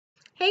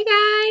Hey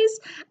guys,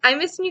 I'm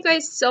missing you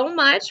guys so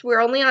much.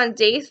 We're only on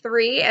day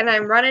 3 and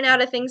I'm running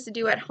out of things to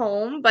do at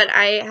home, but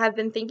I have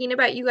been thinking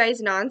about you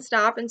guys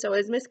nonstop and so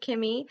is Miss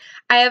Kimmy.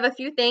 I have a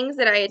few things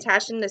that I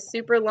attached in this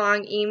super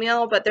long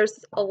email, but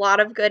there's a lot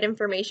of good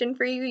information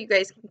for you. You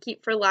guys can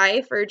keep for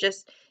life or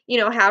just,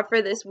 have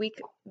for this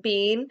week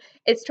being.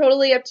 It's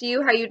totally up to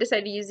you how you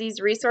decide to use these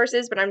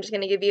resources, but I'm just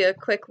going to give you a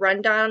quick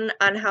rundown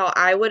on how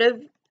I would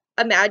have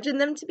imagined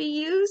them to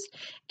be used,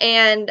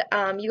 and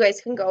you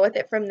guys can go with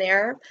it from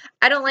there.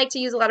 I don't like to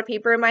use a lot of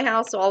paper in my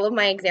house, so all of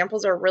my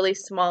examples are really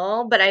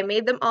small, but I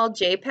made them all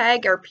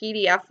JPEG or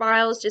PDF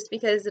files just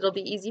because it'll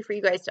be easy for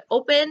you guys to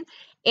open.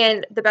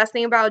 And the best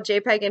thing about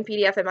JPEG and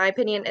PDF, in my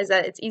opinion, is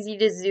that it's easy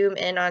to zoom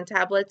in on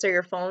tablets or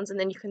your phones, and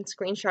then you can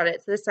screenshot it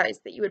to the size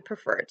that you would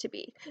prefer it to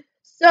be.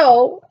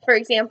 So, for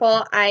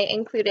example, I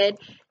included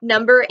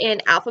number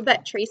and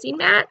alphabet tracing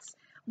mats.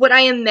 What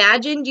I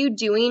imagined you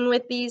doing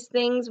with these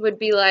things would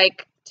be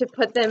like to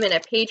put them in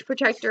a page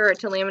protector or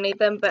to laminate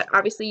them, but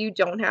obviously you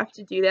don't have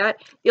to do that.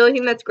 The only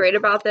thing that's great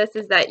about this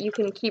is that you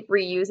can keep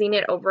reusing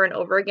it over and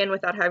over again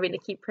without having to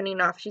keep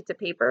printing off sheets of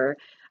paper.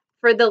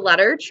 For the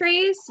letter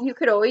trace, you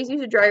could always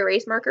use a dry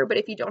erase marker, but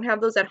if you don't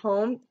have those at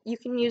home, you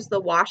can use the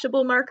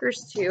washable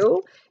markers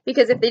too,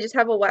 because if they just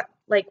have a wet,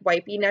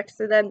 wipey next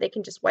to them, they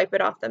can just wipe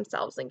it off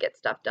themselves and get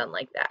stuff done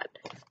like that.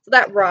 So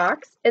that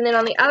rocks. And then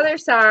on the other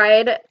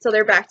side, so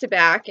they're back to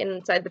back and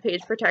inside the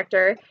page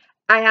protector,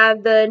 I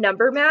have the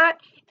number mat,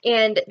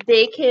 and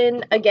they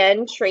can,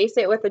 again, trace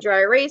it with a dry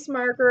erase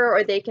marker,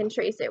 or they can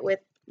trace it with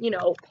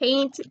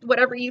paint,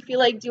 whatever you feel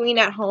like doing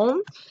at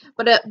home.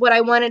 But what I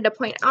wanted to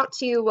point out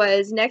to you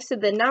was next to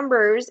the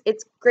numbers,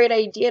 it's a great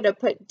idea to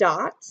put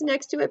dots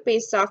next to it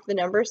based off the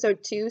number. So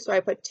 2, so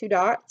I put 2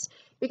 dots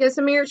because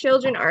some of your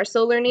children are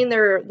still learning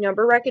their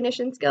number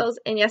recognition skills.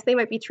 And yes, they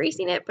might be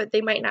tracing it, but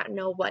they might not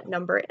know what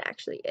number it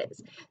actually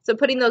is. So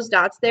putting those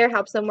dots there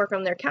helps them work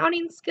on their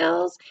counting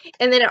skills.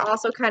 And then it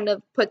also kind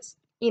of puts,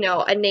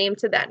 a name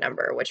to that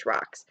number, which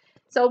rocks.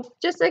 So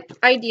just an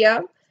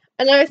idea.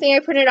 Another thing I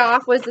printed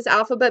off was this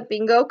alphabet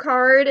bingo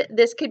card.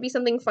 This could be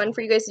something fun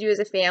for you guys to do as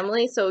a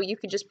family, so you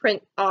could just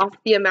print off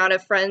the amount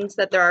of friends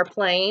that there are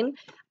playing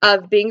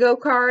of bingo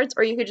cards,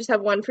 or you could just have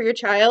one for your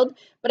child.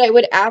 But I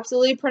would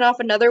absolutely print off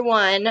another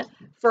one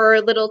for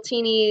little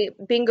teeny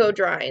bingo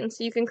drawings.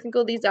 So you can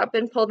crinkle these up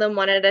and pull them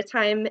one at a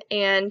time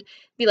and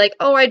be like,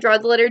 oh, I draw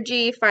the letter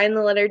G, find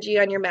the letter G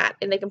on your mat.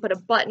 And they can put a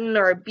button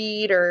or a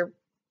bead or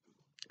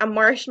a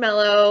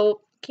marshmallow,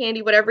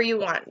 candy, whatever you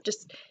want,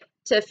 just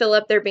to fill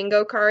up their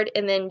bingo card,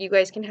 and then you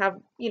guys can have,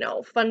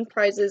 fun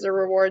prizes or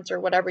rewards or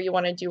whatever you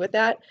want to do with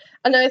that.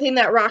 Another thing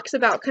that rocks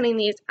about cutting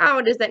these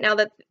out is that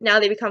now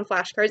they become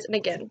flashcards, and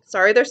again,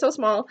 sorry they're so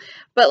small,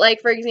 but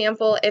like, for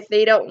example, if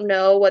they don't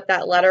know what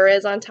that letter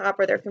is on top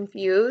or they're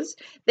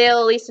confused, they'll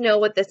at least know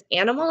what this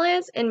animal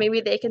is, and maybe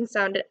they can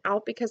sound it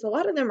out because a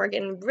lot of them are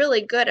getting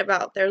really good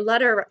about their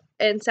letter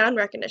and sound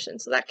recognition,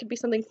 so that could be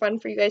something fun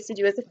for you guys to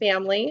do as a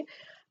family.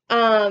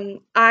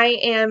 I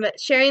am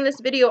sharing this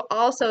video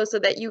also so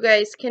that you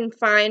guys can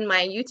find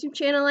my YouTube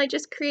channel I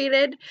just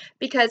created,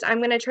 because I'm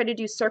going to try to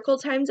do circle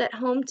times at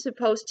home to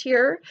post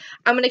here.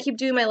 I'm going to keep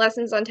doing my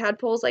lessons on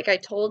tadpoles like I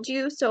told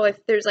you, so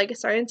if there's like a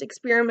science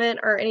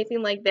experiment or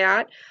anything like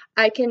that,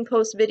 I can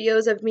post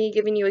videos of me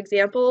giving you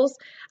examples.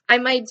 I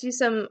might do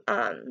some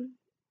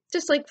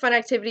just like fun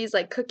activities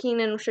like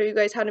cooking and show you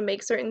guys how to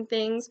make certain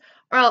things,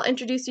 or I'll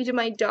introduce you to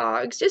my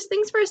dogs, just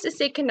things for us to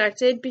stay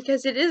connected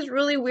because it is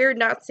really weird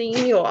not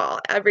seeing you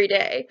all every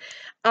day.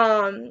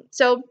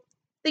 So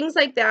things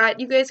like that.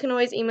 You guys can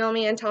always email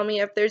me and tell me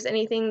if there's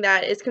anything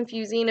that is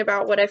confusing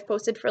about what I've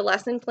posted for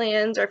lesson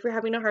plans, or if you're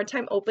having a hard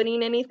time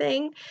opening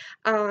anything.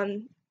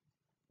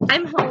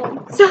 I'm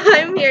home, so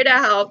I'm here to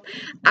help.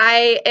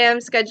 I am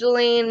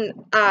scheduling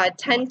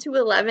 10 to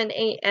 11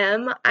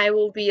 a.m. I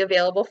will be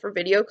available for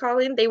video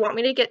calling. They want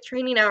me to get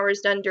training hours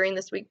done during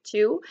this week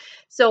too,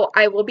 so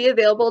I will be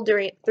available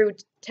through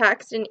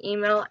text and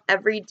email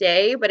every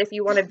day, but if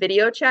you want a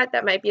video chat,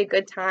 that might be a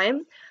good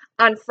time.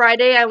 On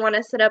Friday, I want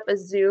to set up a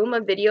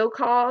video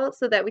call,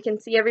 so that we can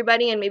see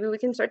everybody and maybe we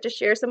can start to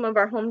share some of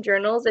our home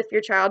journals if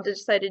your child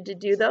decided to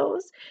do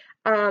those.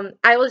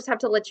 I will just have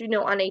to let you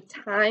know on a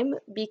time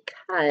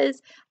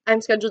because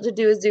I'm scheduled to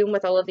do a Zoom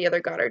with all of the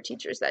other Goddard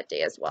teachers that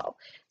day as well.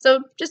 So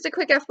just a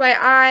quick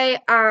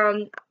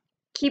FYI,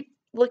 keep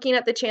looking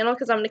at the channel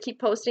because I'm going to keep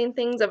posting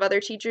things of other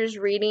teachers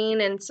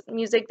reading and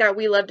music that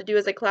we love to do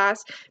as a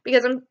class,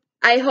 because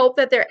I hope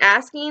that they're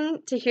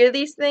asking to hear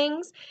these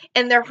things,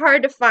 and they're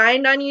hard to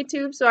find on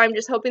YouTube, so I'm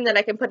just hoping that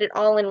I can put it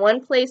all in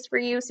one place for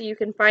you so you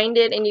can find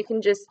it and you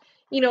can just,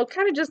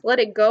 kind of just let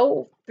it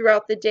go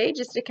throughout the day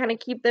just to kind of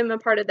keep them a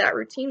part of that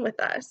routine with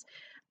us.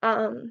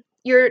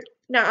 You're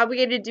not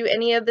obligated to do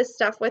any of this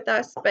stuff with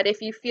us, but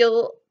if you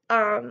feel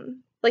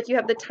like you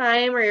have the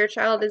time, or your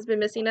child has been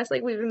missing us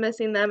like we've been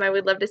missing them, I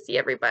would love to see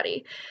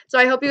everybody. So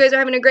I hope you guys are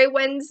having a great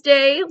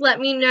Wednesday. Let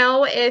me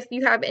know if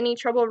you have any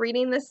trouble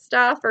reading this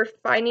stuff or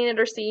finding it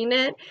or seeing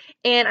it,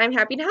 and I'm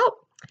happy to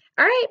help.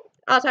 All right,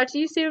 I'll talk to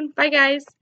you soon. Bye, guys.